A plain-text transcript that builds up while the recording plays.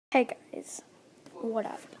Hey guys, what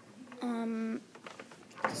up?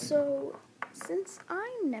 So since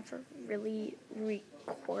I never really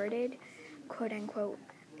recorded quote unquote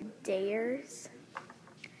dares,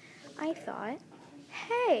 I thought,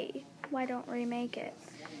 hey, why don't we remake it?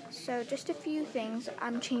 So just a few things.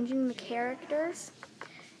 I'm changing the characters,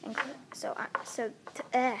 and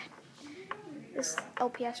this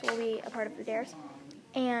LPS will be a part of the dares.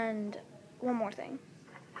 And one more thing.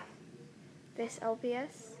 This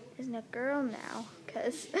LPS isn't a girl now,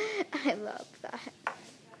 because I love that.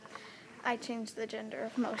 I changed the gender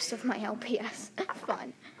of most of my LPS.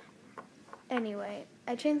 Fun. Anyway,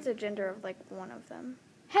 I changed the gender of like one of them.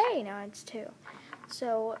 Hey, now it's two.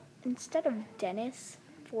 So instead of Dennis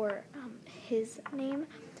for his name,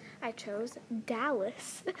 I chose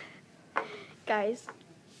Dallas. Guys,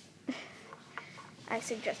 I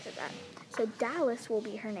suggested that. So Dallas will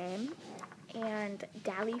be her name, and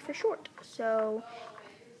Dally for short. So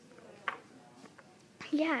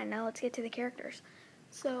yeah, now let's get to the characters.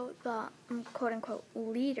 So the quote-unquote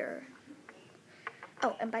leader.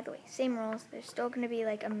 Oh, and by the way, same rules. There's still going to be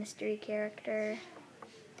like a mystery character.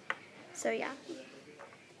 So yeah,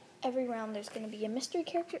 every round there's going to be a mystery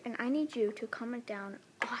character, and I need you to comment down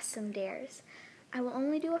awesome dares. I will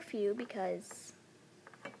only do a few because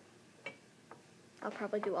I'll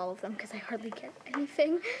probably do all of them because I hardly get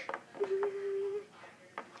anything.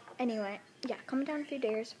 Anyway, yeah, comment down a few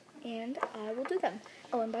dares, and I will do them.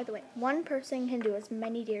 Oh, and by the way, one person can do as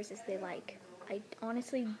many dares as they like. I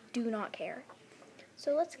honestly do not care.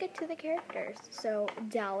 So let's get to the characters. So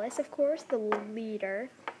Dallas, of course, the leader.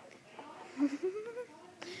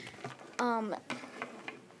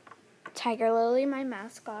 Tiger Lily, my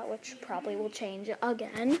mascot, which probably will change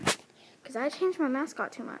again because I changed my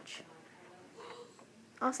mascot too much.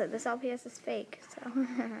 Also, this LPS is fake, so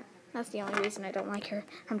that's the only reason I don't like her.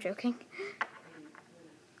 I'm joking.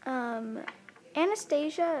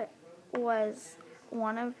 Anastasia was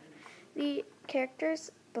one of the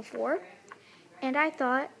characters before, and I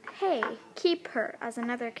thought, hey, keep her as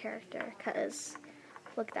another character, because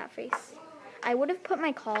look at that face. I would have put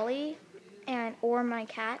my collie or my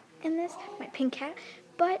cat in this, my pink cat,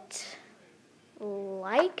 but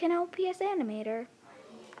like an LPS animator,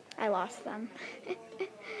 I lost them.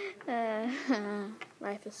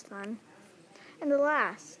 Life is fun. And the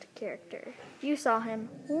last character, you saw him,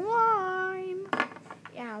 Lime.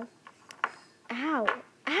 Ow. Ow.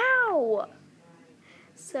 Ow!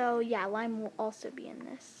 So, yeah, Lime will also be in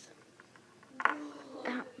this.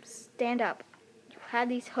 Ow. Stand up. You had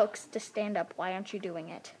these hooks to stand up. Why aren't you doing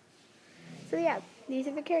it? So, yeah, these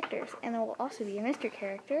are the characters. And there will also be a mystery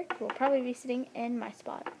character who will probably be sitting in my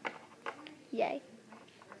spot. Yay.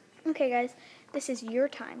 Okay, guys, this is your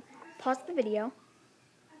time. Pause the video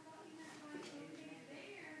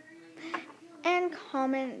and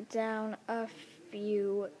comment down a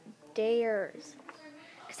few dares,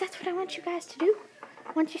 because that's what I want you guys to do.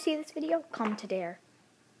 Once you see this video, comment a dare.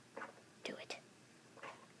 Do it.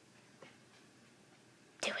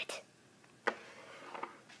 Do it.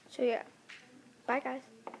 So yeah, bye guys.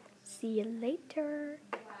 See you later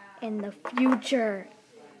in the future.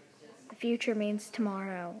 The future means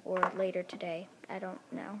tomorrow or later today. I don't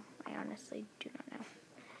know. I honestly do not know.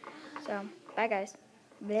 So, bye guys.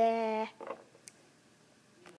 Bleh.